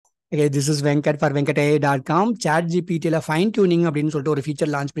Okay, this is Venkat for venkatai.com. ChatGPT fine tuning அப்படின்னு சொல்லிட்டு ஒரு ஃபீச்சர்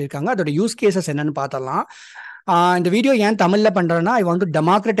லான்ச் பண்ணியிருக்காங்க. அதோட யூஸ் கேசஸ் என்னன்னு பார்த்தலாம். இந்த வீடியோ ஏன் தமிழ்ல பண்றேன்னா, I want to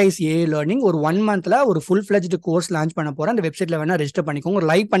democratise AI learning. ஒரு 1 monthல ஒரு ஃபுல் ஃபிளெஜ்டு கோர்ஸ் லான்ச் பண்ண போறேன். அந்த வெப்சைட்ல வேணா ரெஜிஸ்டர் பண்ணிக்கோங்க. ஒரு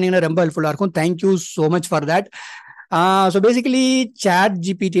லைக் பண்ணீங்கன்னா ரொம்ப ஹெல்ப்ஃபுல்லா இருக்கும். Thank you so much for that. So basically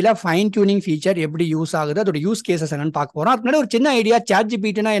ChatGPTல fine tuning feature எப்படி யூஸ் ஆகுது, அதோட யூஸ் கேசஸ் என்னன்னு பார்க்க போறோம். அதுக்கு முன்னாடி ஒரு சின்ன ஐடியா.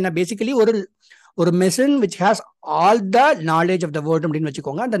 ChatGPTனா என்ன? பேசிக்கலி ஒரு machine which has all the knowledge of the world அப்படின்னு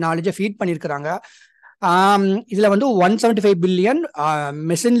வச்சுக்கோங்க. அந்த நாலேஜை ஃபீட் பண்ணியிருக்கிறாங்க. இதுல வந்து 175 பில்லியன்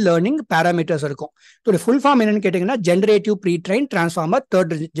மெஷின் லேர்னிங் பேராமீட்டர்ஸ் இருக்கும். இதோட ஃபுல் ஃபார்ம் என்னன்னு கேட்டீங்கன்னா, generative pre train transformer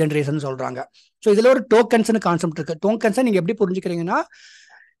third generation சொல்றாங்க. ஸோ இதுல ஒரு டோக்கன்ஸ்னு கான்செப்ட் இருக்கு. டோக்கன்ஸை நீங்க எப்படி புரிஞ்சுக்கிறீங்கன்னா,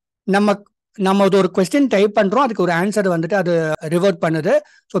 நம்ம ஒரு கொஸ்டின் டைப் பண்றோம், அதுக்கு ஒரு ஆன்சர் வந்துட்டு அது ரிவர்ட் பண்ணுது.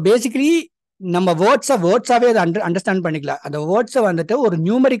 ஸோ பேசிக்கலி நம்ம வேர்ட்ஸாவே அதை அண்டர்ஸ்டாண்ட் பண்ணிக்கல. அந்த வேர்ட்ஸை வந்துட்டு ஒரு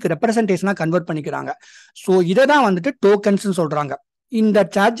நியூமரிக் ரெப்ரசன்டேஷனா கன்வெர்ட் பண்ணிக்கிறாங்க. ஸோ இதை தான் வந்துட்டு டோக்கன்ஸ் சொல்றாங்க. இந்த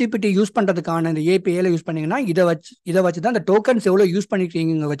ChatGPT யூஸ் பண்றதுக்கான இந்த ஏபிஐல யூஸ் பண்ணீங்கன்னா, இதை வச்சு தான் அந்த டோக்கன்ஸ் எவ்வளவு யூஸ்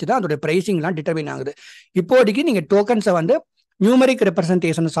பண்ணிக்கிறீங்க வச்சு தான் அதோட பிரைசிங்லாம் டிட்டர்மின் ஆகுது. இப்போதைக்கு நீங்க டோக்கன்ஸை வந்து நியூமரிக்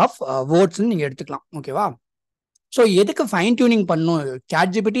ரெப்ரசன்டேஷன்ஸ் ஆஃப் வேர்ட்ஸ் நீங்க எடுத்துக்கலாம். ஓகேவா? ஸோ எதுக்கு ஃபைன் டியூனிங் பண்ணும்?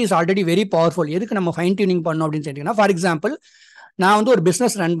 ChatGPT is already very powerful. எதுக்கு நம்ம ஃபைன் டியூனிங் பண்ணணும் அப்படின்னு சொல்லிட்டீங்கன்னா, ஃபார் எக்ஸாம்பிள், நான் வந்து ஒரு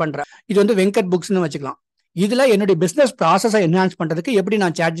பிசினஸ் ரன் பண்றேன். இது வந்து வெங்கட் புக்ஸ்னு வச்சுக்கலாம். இதுல என்னுடைய பிசினஸ் ப்ராசஸை என்ஹான்ஸ் பண்றதுக்கு எப்படி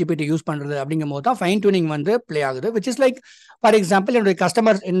நான் ChatGPT யூஸ் பண்றது அப்படிங்கும் போது தான் ஃபைன் டியூனிங் வந்து பிளே ஆகுது. Which is like, for example, என்னுடைய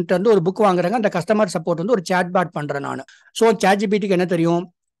கஸ்டமர் வந்து ஒரு புக் வாங்குறாங்க. அந்த கஸ்டமர் சப்போர்ட் வந்து ஒரு சாட்பாட் பண்றேன் நான். ஸோ ChatGPTக்கு என்ன தெரியும்?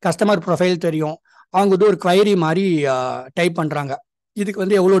 கஸ்டமர் ப்ரொஃபைல் தெரியும். அவங்க வந்து ஒரு குவைரி மாதிரி டைப் பண்றாங்க, இதுக்கு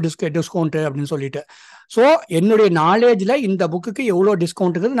வந்து எவ்வளோ டிஸ்கவுண்ட் அப்படின்னு சொல்லிட்டு. ஸோ என்னுடைய நாலேஜ்ல இந்த புக்குக்கு எவ்வளோ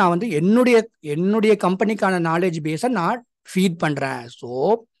டிஸ்கவுண்ட் நான் வந்து என்னுடைய கம்பெனிக்கான நாலேஜ் பேஸை நான் ஃபீட் பண்றேன். ஸோ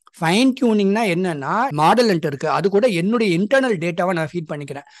ஃபைன் டியூனிங்னா என்னன்னா, மாடல் இருக்கு, அது கூட என்னுடைய இன்டர்னல் டேட்டாவை நான் ஃபீட்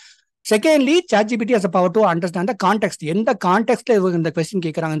பண்ணிக்கிறேன். Secondly, ChatGPT has a power to understand the context. எந்த கான்டெக்ட்ல இவங்க இந்த கொஸ்டின்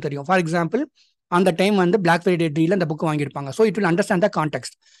கேட்கறாங்கன்னு தெரியும். ஃபார் எக்ஸாம்பிள், அந்த டைம் வந்து பிளாக் ஃப்ரைடே டீல் அந்த புக் வாங்கியிருப்பாங்க. So it will understand the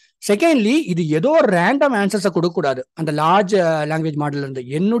contact. Secondly, இது ஏதோ ரேண்டம் ஆன்சர்ஸை கொடுக்கக்கூடாது. அந்த லார்ஜ் லாங்குவேஜ் மாடல் இருந்து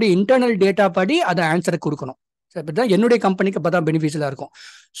என்னுடைய இன்டர்னல் டேட்டா படி அதை ஆன்சரை கொடுக்கணும். என்னுடைய கம்பெனிக்கு அப்பதான் பெனிஃபிஷியலா இருக்கும்.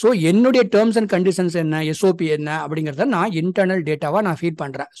 ஸோ என்னுடைய டேர்ம்ஸ் அண்ட் கண்டிஷன்ஸ் என்ன, SOP என்ன அப்படிங்கிறத நான் இன்டர்னல் டேட்டாவா நான் ஃபீட்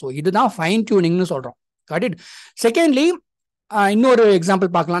பண்றேன். ஸோ இதுதான் ஃபைன் டியூனிங்னு சொல்றோம். Got it. செகண்ட்லி, இன்னொரு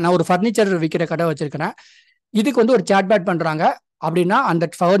எக்ஸாம்பிள் பார்க்கலாம். நான் ஒரு ஃபர்னிச்சர் விற்கிற கடை வச்சிருக்கிறேன். இதுக்கு வந்து ஒரு சாட்பாட் பண்றாங்க அப்படின்னா,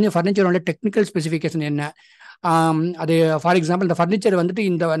 அந்த ஃபர்னிச்சரோட டெக்னிக்கல் ஸ்பெசிஃபிகேஷன் என்ன, அது ஃபார் எக்ஸாம்பிள், இந்த ஃபர்னிச்சர் வந்துட்டு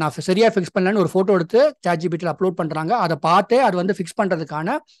இந்த நான் சரியா ஃபிக்ஸ் பண்ணலன்னு ஒரு ஃபோட்டோ எடுத்து ChatGPTல அப்லோட் பண்றாங்க. அதை பார்த்து அது வந்து ஃபிக்ஸ்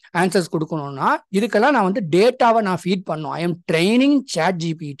பண்றதுக்கான ஆன்சர்ஸ் கொடுக்கணும்னா, இதுக்கெல்லாம் நான் வந்து டேட்டாவை நான் ஃபீட் பண்ணும். I am training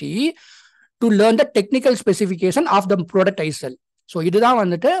ChatGPT to learn the technical specification of the product I sell. So இதுதான்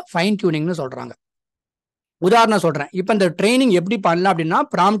வந்துட்டு ஃபைன் டியூனிங்னு சொல்றாங்க. உதாரணம் சொல்றேன். இப்போ இந்த ட்ரைனிங் எப்படி பண்ணலாம் அப்படின்னா,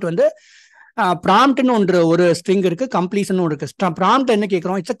 ப்ராம்ப்ட் வந்து ப்ராம்ப்ட்னு ஒரு ஸ்ட்ரிங் இருக்கு, கம்ப்ளீஷன் இருக்கு. ப்ராம்ப்ட் என்ன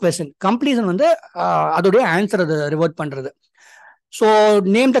கேட்கிறோம்? It's a question. கம்ப்ளீஷன் வந்து அதோடைய ஆன்சர் அதை ரிவர்ட் பண்றது. So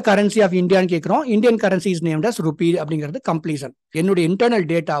name the currency of இந்தியான்னு கேட்கிறோம். Indian currency is named as Ruby அப்படிங்கிறது கம்ப்ளீஷன். என்னுடைய இன்டர்னல்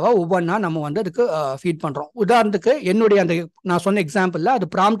டேட்டாவை ஒவ்வொன்றா நம்ம வந்து அதுக்கு ஃபீட் பண்றோம். உதாரணத்துக்கு, என்னுடைய அந்த நான் சொன்ன எக்ஸாம்பிள்ல அது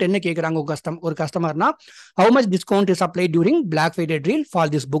ப்ராம்ப்ட் என்ன கேட்கறாங்க, ஒரு கஸ்டமர்னா, how much discount is apply during black Friday deal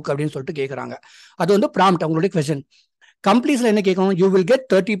for this book அப்படின்னு சொல்லிட்டு கேட்கறாங்க. அது வந்து ப்ராம்ப்ட், அவங்களுடைய கொஸ்டின். கம்ப்ளீஸ்ல என்ன கேட்கணும்? You will get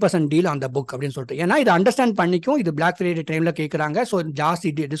 30% deal on the book அப்படின்னு சொல்லிட்டு. ஏன்னா இது அண்டர்ஸ்டாண்ட் பண்ணிக்கும், இது பிளாக் ஃப்ரைடே டைம்ல கேட்கறாங்க, ஸோ ஜாஸ்தி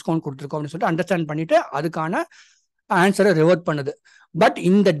டிஸ்கவுண்ட் கொடுத்துருக்கோம் அப்படின்னு சொல்லிட்டு அண்டர்ஸ்டாண்ட் பண்ணிட்டு அதுக்கான ஆன்சரை ரிவர்ட் பண்ணுது. பட்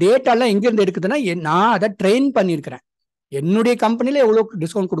இந்த டேட்டாலாம் எங்கிருந்து இருக்குதுன்னா, நான் அதை ட்ரெயின் பண்ணியிருக்கிறேன். என்னுடைய கம்பெனில எவ்வளவு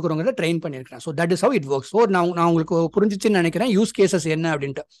டிஸ்கவுண்ட் கொடுக்குறோங்கிறத ட்ரெயின் பண்ணியிருக்கிறேன். So that is how it works. So நான் உங்களுக்கு புரிஞ்சிச்சுன்னு நினைக்கிறேன் யூஸ் கேசஸ் என்ன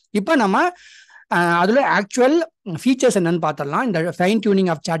அப்படின்ட்டு. இப்போ நம்ம அதுல ஆக்சுவல் ஃபீச்சர்ஸ் என்னன்னு பார்த்தலாம். இந்த fine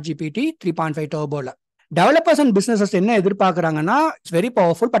tuning of ChatGPT 3.5 Turboல developers and businesses என்ன எதிர்பார்க்கறாங்கன்னா, இட்ஸ் வெரி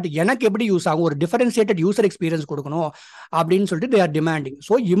பவர்ஃபுல், பட் எனக்கு எப்படி யூஸ் ஆகும், ஒரு டிஃபரன்சியேட்டட் யூசர் எக்ஸ்பீரியன்ஸ் கொடுக்கணும் அப்படின்னு சொல்லிட்டு they are demanding.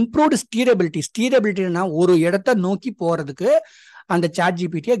 So improved ஸ்டீரபிலிட்டினா ஒரு இடத்த நோக்கி போறதுக்கு அந்த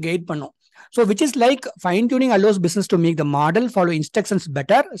ChatGPT கைட் பண்ணும். So which is like fine tuning allows business to make the model follow instructions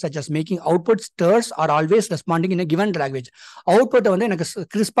better, such as making output stirs or always responding in a given language. Output வந்து எனக்கு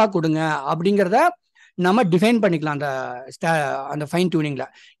கிறிஸ்பா கொடுங்க அப்படிங்கிறத நம்ம டிஃபைன் பண்ணிக்கலாம் அந்த fine டியூனிங்ல.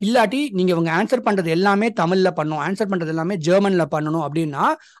 இல்லாட்டி நீங்க இவங்க ஆன்சர் பண்றது எல்லாமே தமிழ்ல பண்ணணும், ஆன்சர் பண்றது எல்லாமே ஜெர்மன்ல பண்ணணும் அப்படின்னா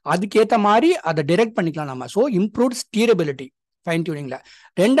அதுக்கேற்ற மாதிரி அதை டைரக்ட் பண்ணிக்கலாம் நம்ம. So improved ஸ்டீரபிலிட்டி fine டியூனிங்ல.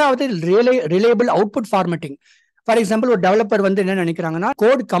 ரெண்டாவது, reliable output formatting. For example, ஒரு டெவலப்பர் வந்து என்ன நினைக்கிறாங்கன்னா,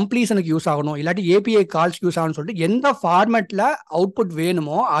 கோட் கம்ப்ளீஷனுக்கு யூஸ் ஆகணும், இல்லாட்டி API கால்ஸ் யூஸ் ஆகணும்னு சொல்லிட்டு எந்த ஃபார்மேட்ல அவுட்புட்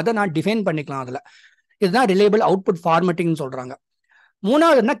வேணுமோ அதை நான் டிஃபைன் பண்ணிக்கலாம் அதுல. இதுதான் ரிலேபிள் அவுட்புட் ஃபார்மேட்டிங்னு சொல்றாங்க.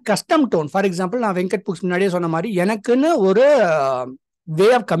 மூணாவது என்ன, கஸ்டம் டோன். ஃபார் எக்ஸாம்பிள், நான் வெங்கட் புக்ஸ் முன்னாடியே சொன்ன மாதிரி எனக்குன்னு ஒரு way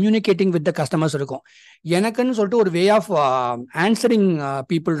of communicating with the customers இருக்கும். எனக்குன்னு சொல்லிட்டு ஒரு வே ஆஃப் ஆன்சரிங்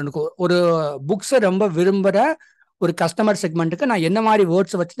பீப்புள் இருக்கும். ஒரு புக்ஸை ரொம்ப விரும்புகிற ஒரு கஸ்டமர் செக்மெண்ட்டுக்கு நான் என்ன மாதிரி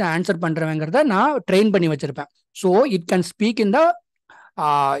வேர்ட்ஸ் வச்சு நான் ஆன்சர் பண்றேங்கிறத நான் ட்ரெயின் பண்ணி வச்சிருப்பேன். So it can speak in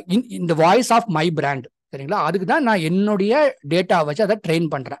the voice of my brand. சரிங்களா? அதுக்கு தான் நான் என்னுடைய டேட்டா வச்சு அதை ட்ரெயின்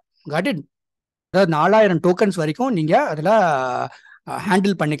பண்றேன். Got it? அதாவது 4000 டோக்கன்ஸ் வரைக்கும் நீங்க அதில்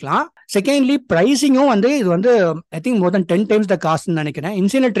ஹேண்டில் பண்ணிக்கலாம். செகண்ட்லி, ப்ரைஸிங்கும் வந்து இது வந்து I think more then 10 times த காஸ்ட்னு நினைக்கிறேன்.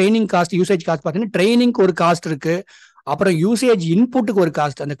 Initial training cost, usage cost பார்த்தீங்கன்னா ட்ரைனிங்க்கு ஒரு காஸ்ட் இருக்கு, அப்புறம் யூசேஜ் இன்புட்டுக்கு ஒரு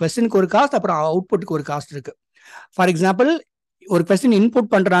காஸ்ட், அந்த கொஸ்டினுக்கு ஒரு காஸ்ட், அப்புறம் அவுட்புட்டுக்கு ஒரு காஸ்ட் இருக்கு. ஃபார் எக்ஸாம்பிள், ஒரு கொஸ்டின்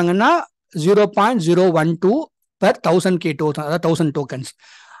இன்புட் பண்றாங்கன்னா 0.012 per 1000K டோக்கன், அதாவது 1000 டோக்கன்ஸ்.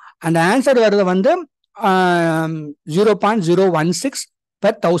 அந்த ஆன்சர் வர்றது வந்து 0.016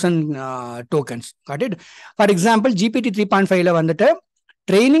 per 1000 tokens. Got it? For example, GPT 3.5 வந்துட்டு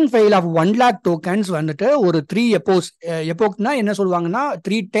training file of 1 lakh tokens வந்துட்டு ஒரு 3 எப்போக்னா என்ன சொல்லுவாங்கன்னா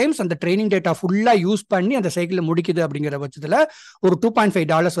 3 times அந்த ட்ரைனிங் டேட்டா ஃபுல்லா யூஸ் பண்ணி அந்த சைக்கிள் முடிக்குது அப்படிங்கிற பட்சத்தில் ஒரு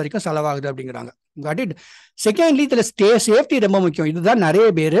 $2.5 வரைக்கும் செலவாகுது அப்படிங்கிறாங்க. Got it? செகண்ட்லி, இதுல சேஃப்டி ரொம்ப முக்கியம். இதுதான் நிறைய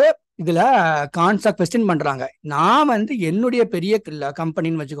பேர் இதுல கான்செப்ட் கொஸ்டின் பண்றாங்க. நான் வந்து என்னுடைய பெரிய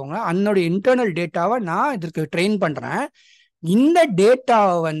கம்பெனின்னு வச்சுக்கோங்க, என்னுடைய இன்டர்னல் டேட்டாவை நான் இதற்கு ட்ரெயின் பண்றேன். இந்த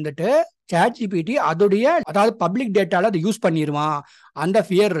டேட்டாவை வந்துட்டு ChatGPT அதோடைய, அதாவது பப்ளிக் டேட்டால அதை யூஸ் பண்ணிடுவான், அந்த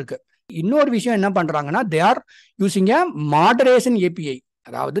ஃபியர் இருக்கு. இன்னொரு விஷயம் என்ன பண்றாங்கன்னா, they are using a moderation API.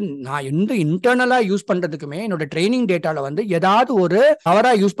 அதாவது நான் எந்த இன்டர்னலா யூஸ் பண்றதுக்குமே என்னோட ட்ரைனிங் டேட்டால வந்து ஏதாவது ஒரு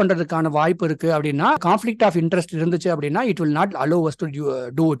தவறா யூஸ் பண்றதுக்கான வாய்ப்பு இருக்கு அப்படின்னா, கான்ஃபிளிக்ட் ஆஃப் இன்ட்ரெஸ்ட் இருந்துச்சு அப்படின்னா it will not allow us to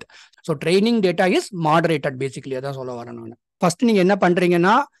do it. So training data is moderated, basically அதான் சொல்ல வரேன் நான். ஃபர்ஸ்ட் நீங்க என்ன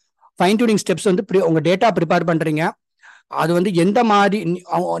பண்றீங்கன்னா, ஃபைன் டியூனிங் ஸ்டெப்ஸ் வந்து உங்க டேட்டா ப்ரிப்பேர் பண்றீங்க. அது வந்து எந்த மாதிரி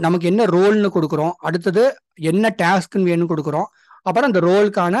நமக்கு என்ன ரோல்னு கொடுக்குறோம், அடுத்தது என்ன டாஸ்க்னு வேணும்னு கொடுக்குறோம், அப்புறம் அந்த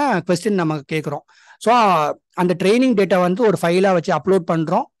ரோலுக்கான கொஸ்டின் நம்ம கேட்குறோம். ஸோ அந்த ட்ரைனிங் டேட்டா வந்து ஒரு ஃபைலாக வச்சு அப்லோட்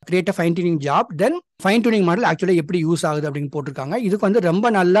பண்ணுறோம், create a fine tuning job, then fine tuning model actually எப்படி யூஸ் ஆகுது அப்படின்னு போட்டிருக்காங்க. இதுக்கு வந்து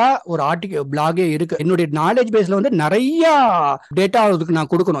ரொம்ப நல்லா ஒரு பிளாகே இருக்கு. என்னுடைய நாலேஜ் பேஸ்ல வந்து நிறைய டேட்டா அதுக்கு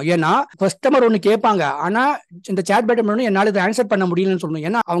நான் கொடுக்கணும். ஏன்னா கஸ்டமர் ஒன்று கேட்பாங்க, ஆனால் இந்த சேட் பாட் என்னால் இதை ஆன்சர் பண்ண முடியலன்னு சொல்லணும்.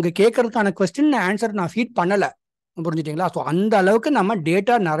 ஏன்னா அவங்க கேட்கறதுக்கான கொஸ்டின் ஆன்சர் நான் ஃபீட் பண்ணலை. புரிஞ்சுட்டீங்களா? ஸோ அந்த அளவுக்கு நம்ம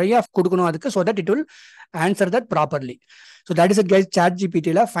டேட்டா நிறைய கொடுக்கணும் அதுக்கு, so that it will answer that properly. So that is it guys.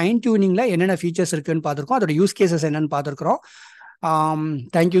 ChatGPTல fine டியூனிங்ல என்னென்ன ஃபீச்சர்ஸ் இருக்குன்னு பார்த்துருக்கோம், அதோட யூஸ் கேசஸ் என்னன்னு பார்த்துருக்கோம்.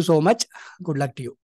 Thank you so much. Good luck to you.